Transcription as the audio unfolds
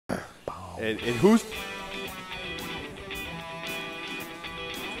And who's...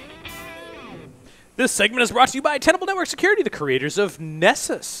 This segment is brought to you by Tenable Network Security, the creators of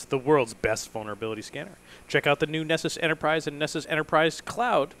Nessus, the world's best vulnerability scanner. Check out the new Nessus Enterprise and Nessus Enterprise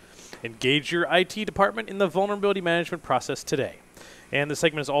Cloud. Engage your IT department in the vulnerability management process today. And the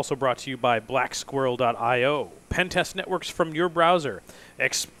segment is also brought to you by blacksquirrel.io. Pen test networks from your browser.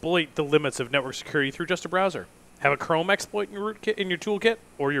 Exploit the limits of network security through just a browser. Have a Chrome exploit in your rootkit, in your toolkit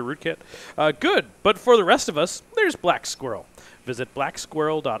or your rootkit? Good, but for the rest of us, there's Black Squirrel. Visit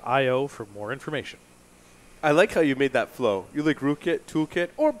blacksquirrel.io for more information. I like how you made that flow. You like rootkit, toolkit,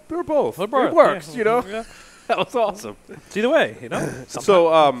 or both. Or both. It works, yeah. you know? Yeah. That was awesome. It's either way, you know?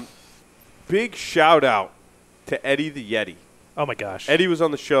 So, big shout out to Eddie the Yeti. Oh, my gosh. Eddie was on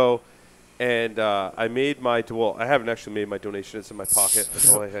the show, and I made my... Well, I haven't actually made my donation. It's in my pocket.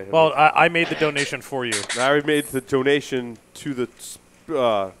 Well, I made the donation for you. I made the donation to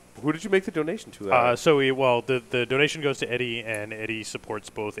the... who did you make the donation to? The donation goes to Eddie, and Eddie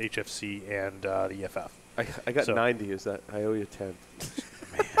supports both HFC and the EFF. I got 90. Is that... I owe you 10.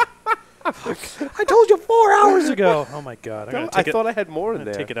 Man. I told you 4 hours ago. Oh, my God. I thought I had more in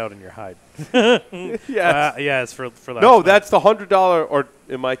there. Take it out in your hide. Yes. Yeah, it's for last No, night. that's the $100, or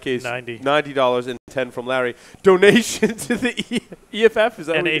in my case, $90 and 10 from Larry. Donation to the EFF. Is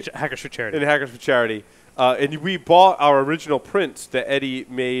that and Hackers for Charity. And Hackers for Charity. And we bought our original prints that Eddie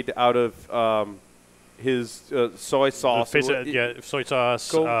made out of his soy sauce. Soy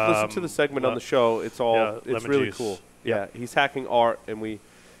sauce. Go listen to the segment on the show. It's all. It's really juice. Cool. Yeah, he's hacking art, and we.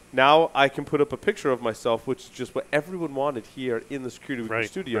 Now I can put up a picture of myself, which is just what everyone wanted here in the Security Weekly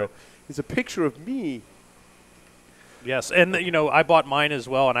studio. Right. Is a picture of me. Yes, and I bought mine as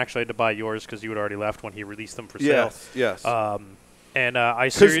well, and actually I had to buy yours because you had already left when he released them for sale. Yes. And I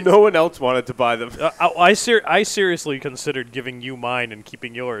because no one else wanted to buy them. I seriously considered giving you mine and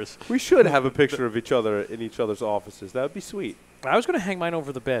keeping yours. We should have a picture of each other in each other's offices. That would be sweet. I was going to hang mine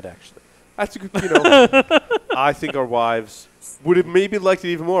over the bed, actually. That's a good, I think our wives would have maybe liked it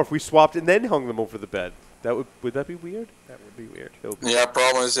even more if we swapped and then hung them over the bed. Would that be weird? That would be weird. Yeah,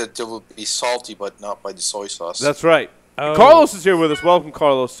 problem is that it would be salty, but not by the soy sauce. That's right. Oh. Carlos is here with us. Welcome,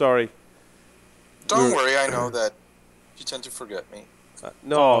 Carlos. Sorry. Don't worry. I know that you tend to forget me.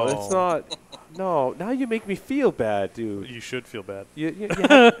 No, it's not. No, now you make me feel bad, dude. You should feel bad. You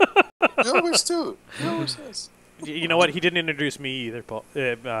always do. You always does. You know what? He didn't introduce me either,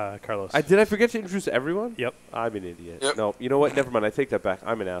 Carlos. Did I forget to introduce everyone? Yep. I'm an idiot. Yep. No, you know what? Never mind. I take that back.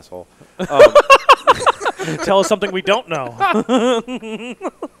 I'm an asshole. Tell us something we don't know.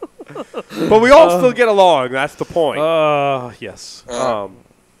 But we all still get along. That's the point. Yes.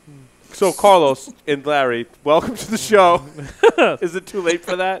 So, Carlos and Larry, welcome to the show. Is it too late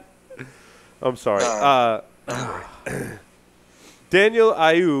for that? I'm sorry. Daniel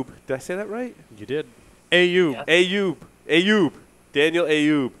Ayoub. Did I say that right? You did. Ayoub. Ayoub. Daniel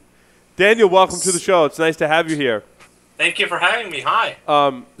Ayoub. Daniel, welcome to the show. It's nice to have you here. Thank you for having me. Hi.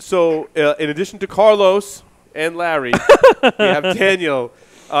 So, in addition to Carlos and Larry, we have Daniel.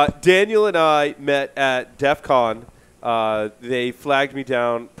 Daniel and I met at DEF CON. They flagged me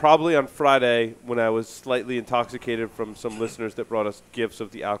down probably on Friday when I was slightly intoxicated from some listeners that brought us gifts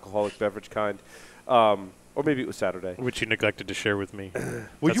of the alcoholic beverage kind. Or maybe it was Saturday. Which you neglected to share with me.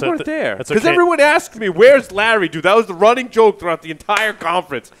 Well, you weren't there. Because okay. Everyone asked me, where's Larry? Dude, that was the running joke throughout the entire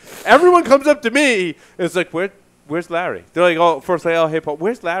conference. Everyone comes up to me, and it's like, where's Larry? They're like, first, hey, Paul,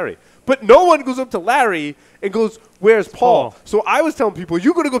 where's Larry? But no one goes up to Larry and goes, where's Paul? So I was telling people,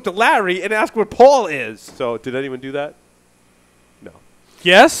 you're going to go up to Larry and ask where Paul is. So did anyone do that? No.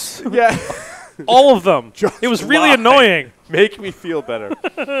 Yes. Yeah. All of them. It was really annoying. Make me feel better.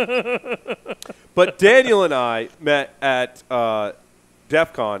 But Daniel and I met at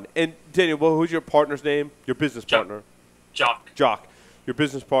DEF CON. And Daniel, who's your partner's name? Your business partner? Jock. Your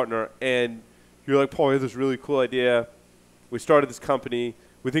business partner. And you're like, Paul, we have this really cool idea. We started this company.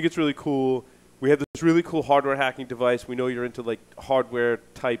 We think it's really cool. We have this really cool hardware hacking device. We know you're into like hardware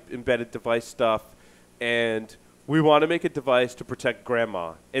type embedded device stuff. And we want to make a device to protect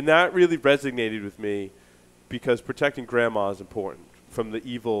grandma. And that really resonated with me because protecting grandma is important from the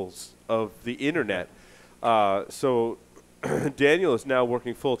evils of the internet. So Daniel is now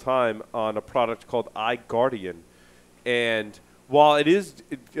working full-time on a product called iGuardian. And while it is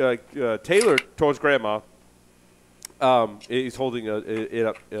tailored towards grandma, he's holding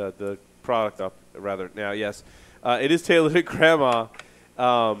the product up rather now, yes. It is tailored at grandma.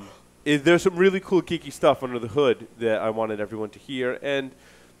 There's some really cool geeky stuff under the hood that I wanted everyone to hear. And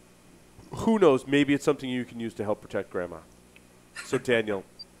who knows, maybe it's something you can use to help protect grandma. So, Daniel,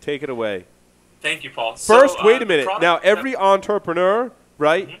 take it away. Thank you, Paul. First, wait a minute. Now, every entrepreneur,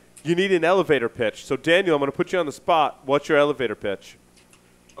 right, You need an elevator pitch. So, Daniel, I'm going to put you on the spot. What's your elevator pitch?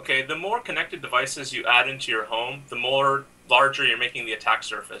 Okay, the more connected devices you add into your home, the more larger you're making the attack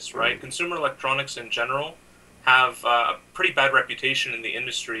surface, right? Consumer electronics in general have a pretty bad reputation in the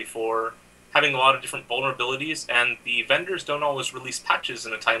industry for having a lot of different vulnerabilities, and the vendors don't always release patches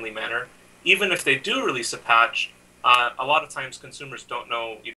in a timely manner. Even if they do release a patch, a lot of times consumers don't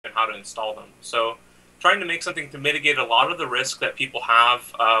know even how to install them. So trying to make something to mitigate a lot of the risk that people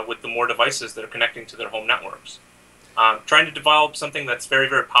have with the more devices that are connecting to their home networks. Trying to develop something that's very,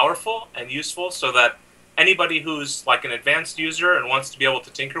 very powerful and useful so that anybody who's like an advanced user and wants to be able to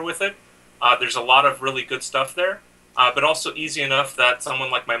tinker with it, there's a lot of really good stuff there, but also easy enough that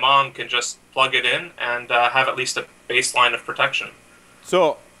someone like my mom can just plug it in and have at least a baseline of protection.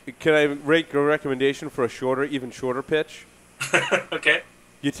 So, can I make a recommendation for a shorter, even shorter pitch? Okay.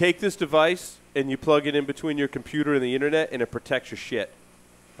 You take this device and you plug it in between your computer and the internet, and it protects your shit.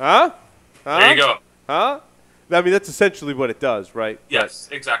 Huh? There you go. Huh? I mean, that's essentially what it does, right? Yes,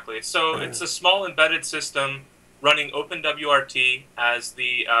 exactly. So it's a small embedded system running OpenWRT as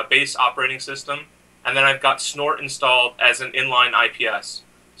the base operating system, and then I've got Snort installed as an inline IPS.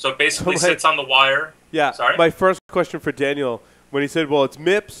 So it basically sits on the wire. Yeah. Sorry? My first question for Daniel, when he said, well, it's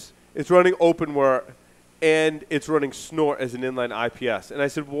MIPS, it's running OpenWRT, and it's running Snort as an inline IPS. And I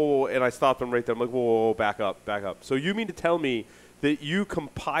said, whoa, and I stopped him right there. I'm like, whoa, back up, back up. So you mean to tell me that you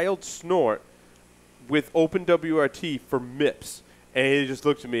compiled Snort with OpenWRT for MIPS? And he just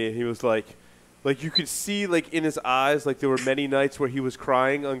looked at me, and he was like you could see, like, in his eyes, like, there were many nights where he was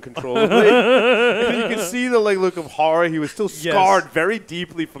crying uncontrollably. And you could see the, like, look of horror. He was still scarred very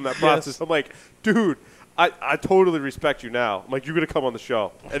deeply from that process. I'm like, dude, I totally respect you now. I'm like, you're going to come on the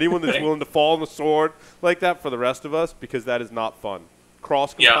show. Anyone that's willing to fall on the sword like that for the rest of us, because that is not fun.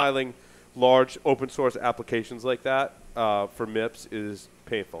 Cross-compiling large open-source applications like that for MIPS is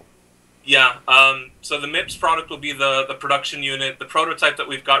painful. Yeah, so the MIPS product will be the production unit. The prototype that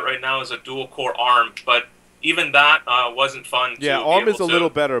we've got right now is a dual-core ARM, but even that wasn't fun. Yeah, ARM is a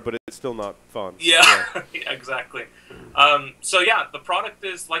little better, but it's still not fun. Yeah, yeah, exactly. So yeah, the product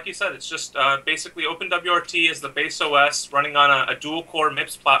is, like you said, it's just basically OpenWRT is the base OS running on a dual-core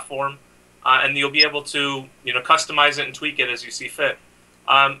MIPS platform, and you'll be able to customize it and tweak it as you see fit.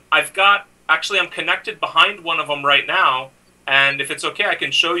 I'm connected behind one of them right now. And if it's okay, I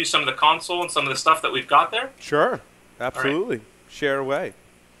can show you some of the console and some of the stuff that we've got there. Sure. Absolutely. Right. Share away.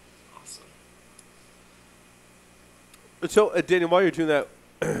 Awesome. So, Daniel, while you're doing that,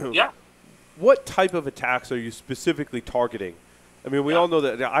 yeah. What type of attacks are you specifically targeting? I mean, we all know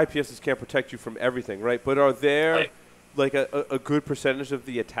that the IPSs can't protect you from everything, right? But are there like a good percentage of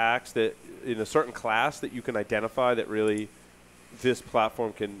the attacks that in a certain class that you can identify that really this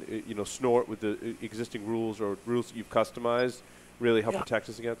platform can, snort with the existing rules or rules that you've customized, really help protect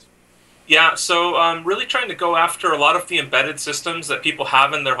us against? Yeah, so really trying to go after a lot of the embedded systems that people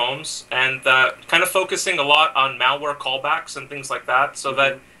have in their homes, and kind of focusing a lot on malware callbacks and things like that, so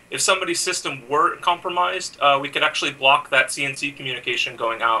that if somebody's system were compromised, we could actually block that CNC communication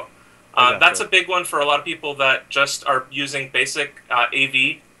going out. That's a big one for a lot of people that just are using basic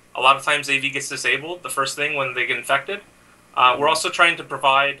AV. A lot of times AV gets disabled the first thing when they get infected. We're also trying to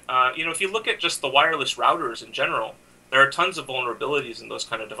provide, if you look at just the wireless routers in general, there are tons of vulnerabilities in those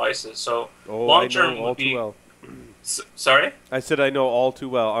kind of devices. So long-term would be... Well. Sorry? I said I know all too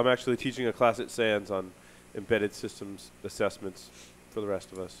well. I'm actually teaching a class at SANS on embedded systems assessments for the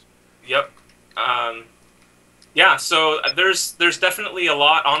rest of us. Yep. Yeah, so there's definitely a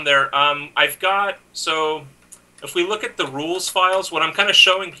lot on there. So if we look at the rules files, what I'm kind of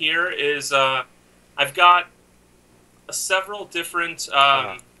showing here is I've got several different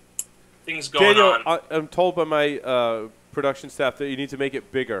things going on. I'm told by my production staff that you need to make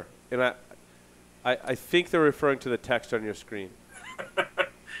it bigger, and I think they're referring to the text on your screen.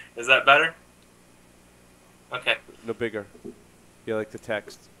 Is that better? Okay. No, bigger. Yeah, like the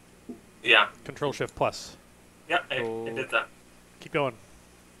text. Yeah. Control-Shift+. Yeah, I did that. Keep going.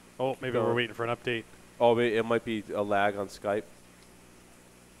 Oh, maybe we're waiting for an update. Oh, it might be a lag on Skype.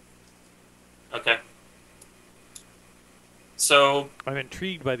 Okay. So I'm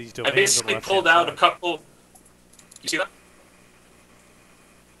intrigued by these domains. I basically pulled out a couple. You see that?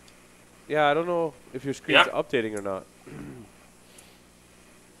 Yeah, I don't know if your screen's updating or not.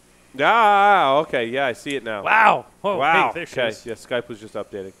 Okay. Yeah, I see it now. Wow. Oh, wow. Hey, there she is. Yeah, Skype was just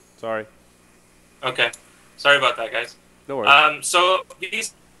updating. Sorry. Okay. Sorry about that, guys. No worries. So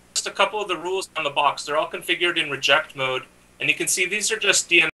these are just a couple of the rules on the box. They're all configured in reject mode, and you can see these are just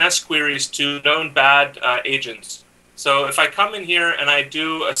DNS queries to known bad agents. So if I come in here and I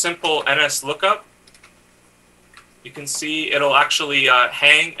do a simple NS lookup, you can see it'll actually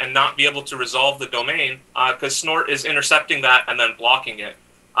hang and not be able to resolve the domain because Snort is intercepting that and then blocking it.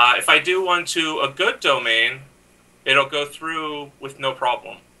 If I do one to a good domain, it'll go through with no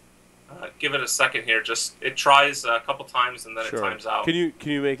problem. Give it a second here. Just it tries a couple times and then it times out. Can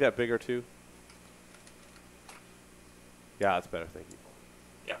you make that bigger too? Yeah, that's better. Thank you.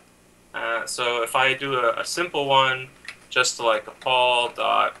 Yeah. So if I do a simple one, just to like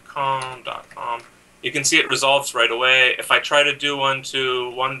appall.com, you can see it resolves right away. If I try to do one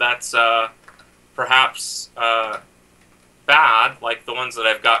to one that's perhaps bad, like the ones that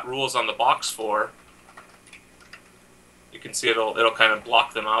I've got rules on the box for, you can see it'll kind of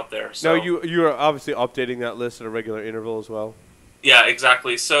block them out there. So now you're obviously updating that list at a regular interval as well. Yeah,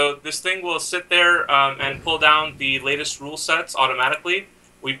 exactly. So this thing will sit there and pull down the latest rule sets automatically.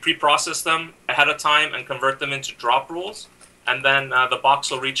 We pre-process them ahead of time and convert them into drop rules, and then the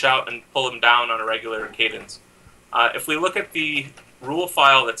box will reach out and pull them down on a regular cadence. If we look at the rule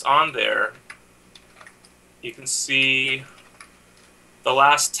file that's on there, you can see the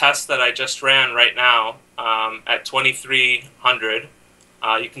last test that I just ran right now at 2300.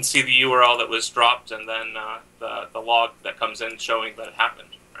 You can see the URL that was dropped and then the log that comes in showing that it happened,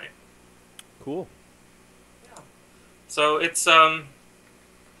 right? Cool. Yeah. So it's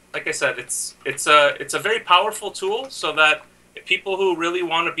like I said, it's a very powerful tool so that people who really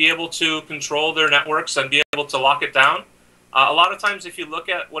want to be able to control their networks and be able to lock it down, a lot of times if you look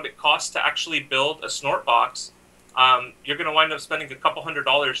at what it costs to actually build a Snort box, you're going to wind up spending a couple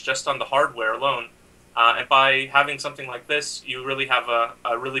 $100s just on the hardware alone. And by having something like this, you really have a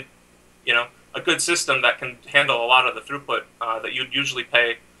really, a good system that can handle a lot of the throughput that you'd usually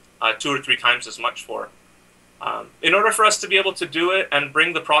pay 2 or 3 times as much for. In order for us to be able to do it and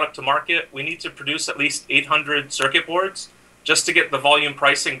bring the product to market, we need to produce at least 800 circuit boards just to get the volume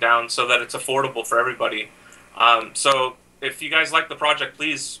pricing down so that it's affordable for everybody. So if you guys like the project,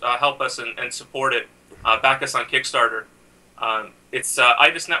 please help us and support it. Back us on Kickstarter. It's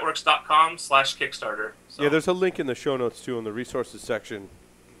idisnetworks.com/Kickstarter. So. Yeah, there's a link in the show notes too in the resources section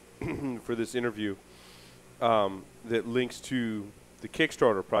for this interview that links to the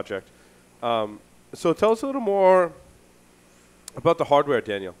Kickstarter project. So tell us a little more about the hardware,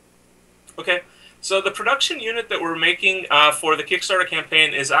 Daniel. Okay, so the production unit that we're making for the Kickstarter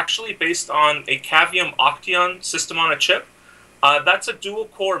campaign is actually based on a Cavium Octeon system on a chip. That's a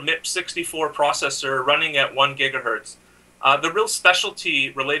dual-core MIPS64 processor running at 1 gigahertz. The real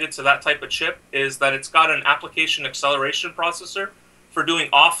specialty related to that type of chip is that it's got an application acceleration processor for doing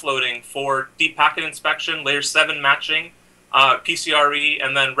offloading for deep packet inspection, layer 7 matching, PCRE,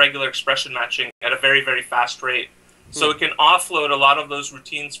 and then regular expression matching at a very, very fast rate. So it can offload a lot of those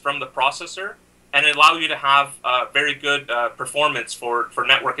routines from the processor and allow you to have very good performance for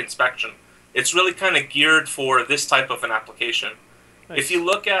network inspection. It's really kind of geared for this type of an application. Nice. If you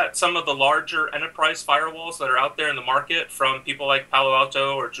look at some of the larger enterprise firewalls that are out there in the market from people like Palo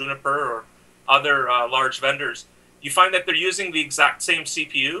Alto or Juniper or other large vendors, you find that they're using the exact same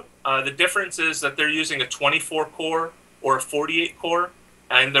CPU. The difference is that they're using a 24-core or a 48-core,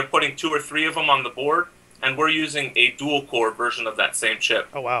 and they're putting 2 or 3 of them on the board, and we're using a dual-core version of that same chip.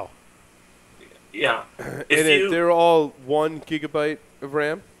 Oh, wow. Yeah. They're all 1 gigabyte of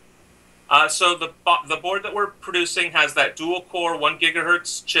RAM? So the board that we're producing has that dual-core 1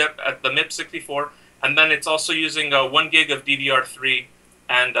 gigahertz chip at the MIPS64, and then it's also using 1 gig of DDR3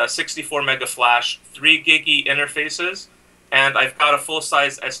 and 64 mega flash, 3 gig interfaces, and I've got a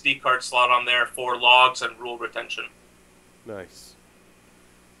full-size SD card slot on there for logs and rule retention. Nice.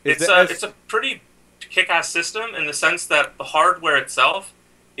 It's a pretty kick-ass system in the sense that the hardware itself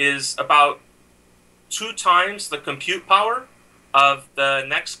is about 2 times the compute power of the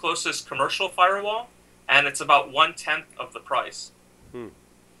next closest commercial firewall, and it's about 1/10 of the price.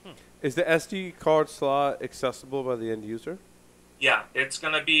 Is the SD card slot accessible by the end user? Yeah, it's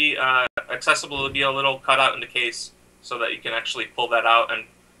going to be accessible to be a little cutout in the case so that you can actually pull that out and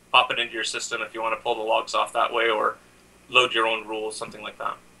pop it into your system if you want to pull the logs off that way or load your own rules, something like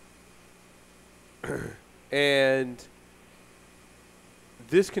that. And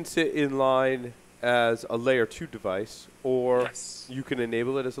this can sit in line as a layer 2 device, or yes, you can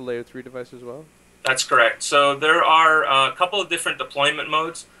enable it as a layer 3 device as well? That's correct. So there are a couple of different deployment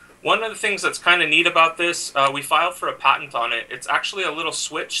modes. One of the things that's kind of neat about this, we filed for a patent on it. It's actually a little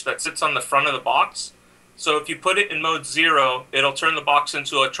switch that sits on the front of the box. So if you put it in mode 0, it'll turn the box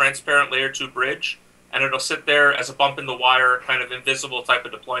into a transparent layer 2 bridge, and it'll sit there as a bump in the wire, kind of invisible type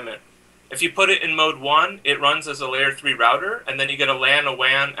of deployment. If you put it in mode 1, it runs as a layer 3 router, and then you get a LAN, a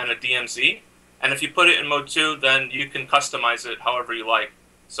WAN, and a DMZ. And if you put it in mode 2, then you can customize it however you like.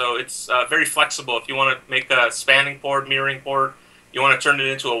 So it's very flexible. If you want to make a spanning port, mirroring port, you want to turn it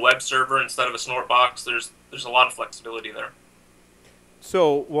into a web server instead of a snort box, there's a lot of flexibility there.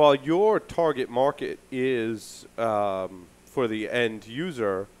 So while your target market is for the end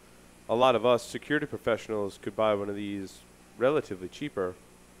user, a lot of us security professionals could buy one of these relatively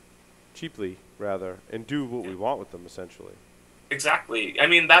cheaply rather, and do what we want with them essentially. Exactly. I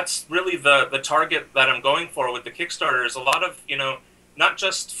mean, that's really the target that I'm going for with the Kickstarter is a lot of, not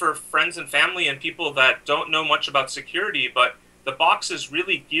just for friends and family and people that don't know much about security, but the box is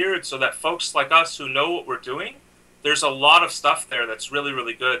really geared so that folks like us who know what we're doing, there's a lot of stuff there that's really,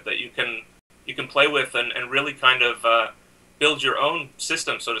 really good that you can play with and really kind of build your own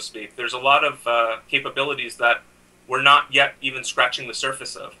system, so to speak. There's a lot of capabilities that we're not yet even scratching the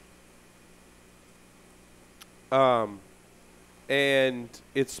surface of. And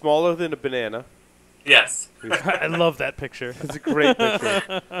it's smaller than a banana. Yes. I love that picture. It's a great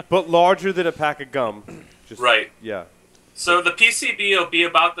picture. But larger than a pack of gum. Right. Yeah. So the PCB will be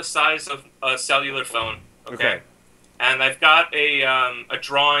about the size of a cellular phone. Okay. And I've got a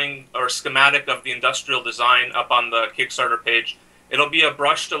drawing or schematic of the industrial design up on the Kickstarter page. It'll be a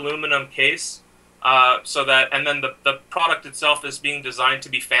brushed aluminum case, and then the product itself is being designed to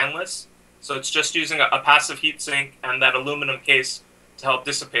be fanless. So it's just using a passive heat sink and that aluminum case to help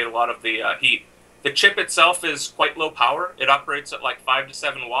dissipate a lot of the heat. The chip itself is quite low power. It operates at like 5 to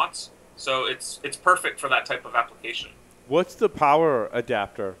 7 watts. So it's perfect for that type of application. What's the power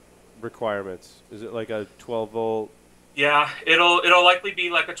adapter requirements? Is it like a 12-volt? Yeah, it'll likely be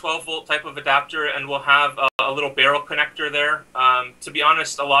like a 12-volt type of adapter, and we'll have a little barrel connector there. To be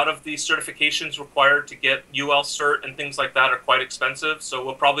honest, a lot of the certifications required to get UL cert and things like that are quite expensive, so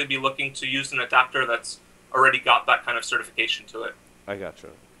we'll probably be looking to use an adapter that's already got that kind of certification to it. I gotcha.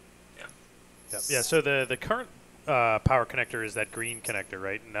 Yeah. So the current power connector is that green connector,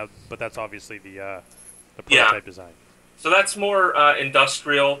 right? Now, but that's obviously the prototype design. So that's more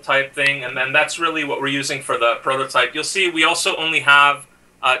industrial type thing, and then that's really what we're using for the prototype. You'll see we also only have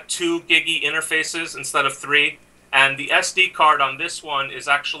 2 GIGI interfaces instead of 3, and the SD card on this one is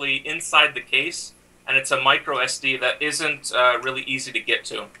actually inside the case, and it's a micro SD that isn't really easy to get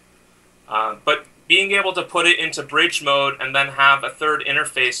to. But being able to put it into bridge mode and then have a third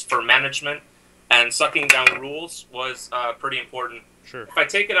interface for management and sucking down rules was pretty important. Sure. If I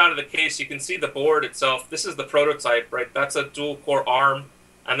take it out of the case, you can see the board itself. This is the prototype, right? That's a dual-core ARM,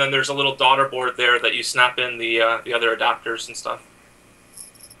 and then there's a little daughter board there that you snap in the other adapters and stuff.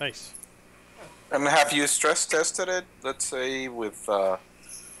 Nice. And have you stress tested it, let's say, with a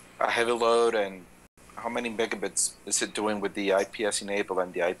heavy load, and how many megabits is it doing with the IPS enabled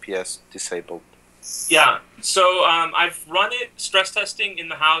and the IPS disabled? Yeah, so I've run it stress testing in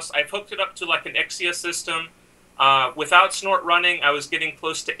the house. I've hooked it up to like an Exia system. Without Snort running, I was getting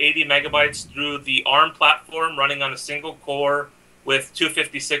close to 80 megabytes through the ARM platform running on a single core with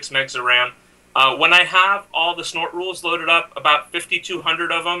 256 megs of RAM. When I have all the Snort rules loaded up, about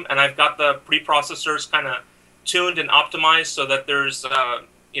 5,200 of them, and I've got the preprocessors kind of tuned and optimized so that there's a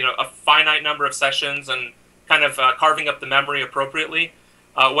finite number of sessions and kind of carving up the memory appropriately.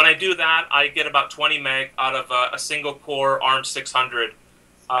 When I do that, I get about 20 meg out of a single core ARM 600.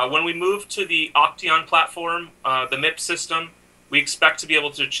 When we move to the Octeon platform, the MIP system, we expect to be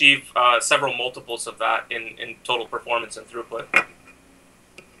able to achieve several multiples of that in total performance and throughput.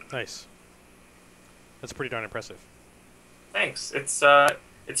 Nice. That's pretty darn impressive. Thanks. It's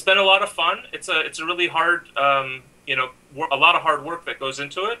been a lot of fun. It's a really hard, a lot of hard work that goes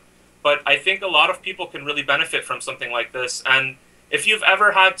into it. But I think a lot of people can really benefit from something like this. And if you've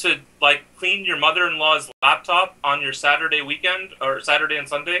ever had to clean your mother-in-law's laptop on your Saturday weekend or Saturday and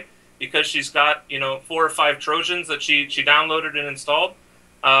Sunday because she's got 4 or 5 Trojans that she downloaded and installed,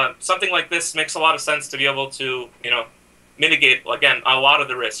 something like this makes a lot of sense to be able to mitigate again a lot of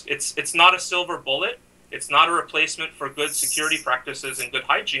the risk. It's not a silver bullet. It's not a replacement for good security practices and good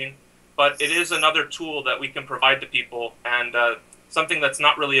hygiene, but it is another tool that we can provide to people and something that's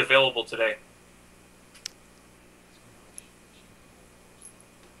not really available today.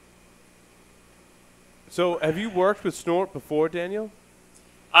 So have you worked with Snort before, Daniel?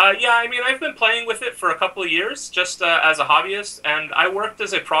 Yeah, I mean, I've been playing with it for a couple of years, just as a hobbyist, and I worked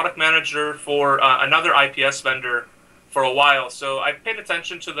as a product manager for another IPS vendor for a while, so I've paid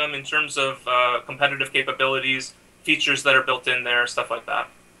attention to them in terms of competitive capabilities, features that are built in there, stuff like that.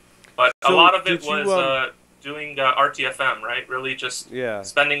 But So a lot of it did you, was doing RTFM, right? Really just Yeah.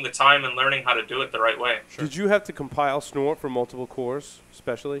 spending the time and learning how to do it the right way. Did you have to compile Snort for multiple cores,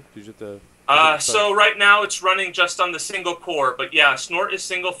 especially? Did you have to? So right now it's running just on the single core, but yeah, Snort is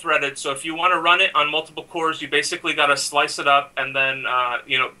single threaded. So if you want to run it on multiple cores, you basically got to slice it up, and then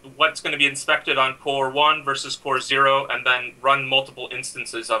what's going to be inspected on core 1 versus core 0, and then run multiple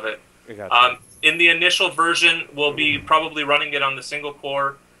instances of it. Gotcha. In the initial version, we'll be probably running it on the single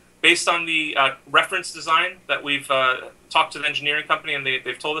core, based on the reference design that we've talked to the engineering company, and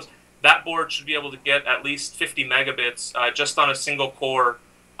they've told us that board should be able to get at least 50 megabits just on a single core.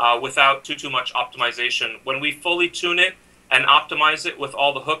 Without too much optimization. When we fully tune it and optimize it with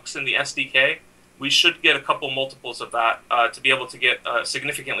all the hooks in the SDK, we should get a couple multiples of that to be able to get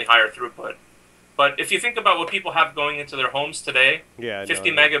significantly higher throughput. But if you think about what people have going into their homes today,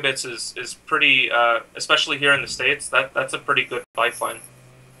 50 megabits is pretty, especially here in the States, that's a pretty good pipeline.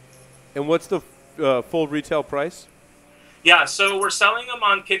 And what's the full retail price? Yeah, so we're selling them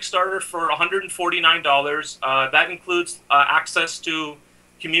on Kickstarter for $149. That includes access to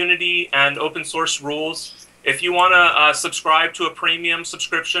community and open source rules. If you want to subscribe to a premium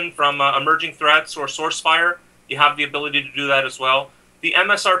subscription from Emerging Threats or SourceFire, you have the ability to do that as well. The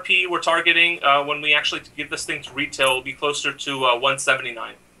MSRP we're targeting when we actually give this thing to retail will be closer to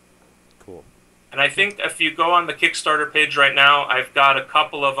 $179. Cool. And I think if you go on the Kickstarter page right now, I've got a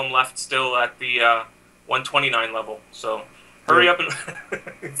couple of them left still at the $129 level. So hurry up and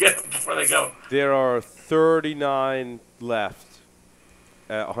get them before they go. There are 39 left.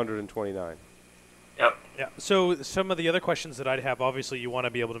 At 129. Yep. Yeah. So some of the other questions that I'd have, obviously, you want to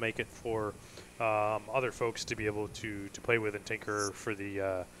be able to make it for other folks to be able to play with and tinker for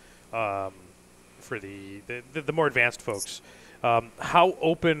the more advanced folks. How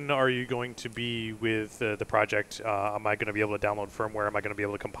open are you going to be with the project? Am I going to be able to download firmware? Am I going to be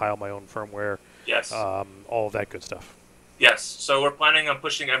able to compile my own firmware? Yes. All of that good stuff. Yes. So we're planning on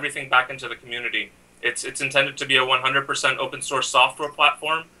pushing everything back into the community. It's intended to be a 100% open source software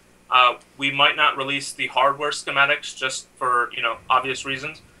platform. We might not release the hardware schematics just for obvious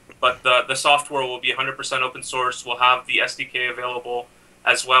reasons, but the software will be 100% open source. We'll have the SDK available,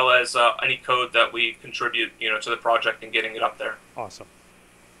 as well as any code that we contribute to the project and getting it up there. Awesome.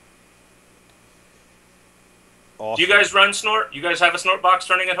 Do you guys run Snort? You guys have a Snort box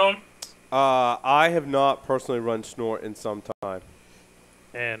running at home? I have not personally run Snort in some time.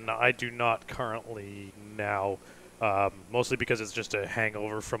 And I do not currently now, mostly because it's just a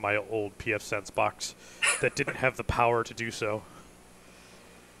hangover from my old pfSense box that didn't have the power to do so.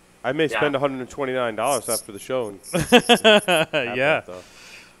 I may spend $129 after the show. Yeah.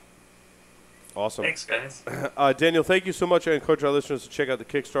 Awesome. Thanks, guys. Daniel, thank you so much. I encourage our listeners to check out the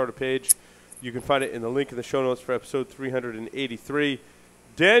Kickstarter page. You can find it in the link in the show notes for episode 383.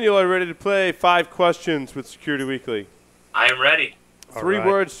 Daniel, are you ready to play 5 questions with Security Weekly? I am ready. 3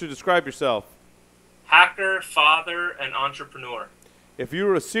 words to describe yourself. Hacker, father, and entrepreneur. If you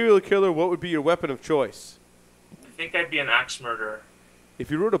were a serial killer, what would be your weapon of choice? I think I'd be an axe murderer.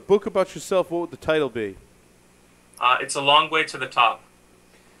 If you wrote a book about yourself, what would the title be? It's a long way to the top.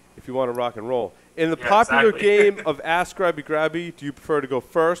 If you want to rock and roll. In the popular game of Ask Grabby Grabby, do you prefer to go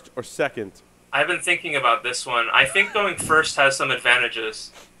first or second? I've been thinking about this one. I think going first has some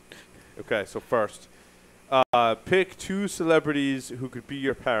advantages. Okay, so first. Pick 2 celebrities who could be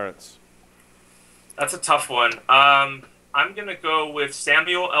your parents. That's a tough one. I'm going to go with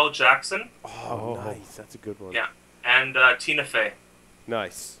Samuel L. Jackson. Oh, nice. That's a good one. Yeah. And Tina Fey.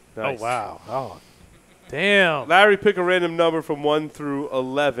 Nice. Oh, wow. Oh, damn. Larry, pick a random number from 1 through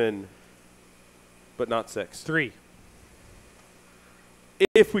 11, but not 6. 3.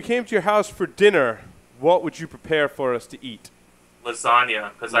 If we came to your house for dinner, what would you prepare for us to eat?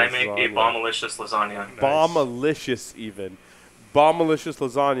 Lasagna, because I make a bombalicious lasagna. Nice. Bombalicious, even. Bombalicious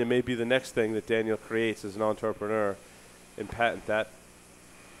lasagna may be the next thing that Daniel creates as an entrepreneur, and patent that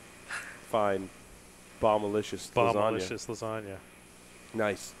fine bombalicious lasagna. Bombalicious lasagna.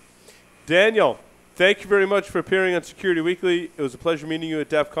 Nice. Daniel, thank you very much for appearing on Security Weekly. It was a pleasure meeting you at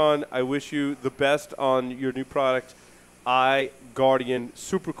DEF CON. I wish you the best on your new product, iGuardian.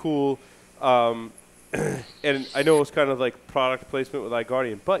 Super cool. And I know it was kind of like product placement with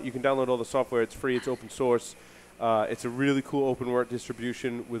iGuardian, but you can download all the software. It's free. It's open source. It's a really cool open work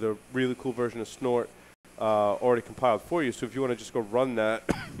distribution with a really cool version of Snort already compiled for you. So if you want to just go run that,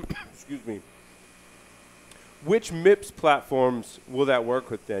 excuse me. Which MIPS platforms will that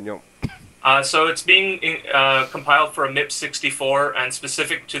work with, Daniel? So it's being compiled for a MIPS 64 and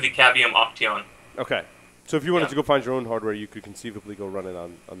specific to the Cavium Octeon. Okay. So if you wanted to go find your own hardware, you could conceivably go run it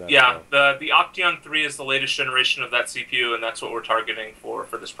on that. Yeah, the Octeon 3 is the latest generation of that CPU, and that's what we're targeting for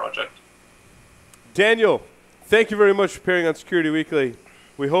this project. Daniel, thank you very much for appearing on Security Weekly.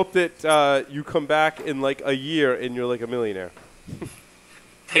 We hope that you come back in like a year and you're like a millionaire.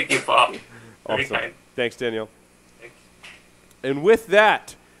 Thank you, Bob. Very Awesome. kind. Thanks, Daniel. Thanks. And with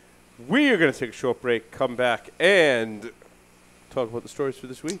that, we are going to take a short break, come back, and talk about the stories for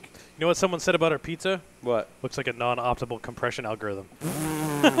this week. You know what someone said about our pizza? What? Looks like a non-optimal compression algorithm.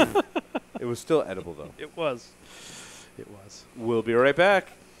 It was still edible, though. It was. It was. We'll be right back.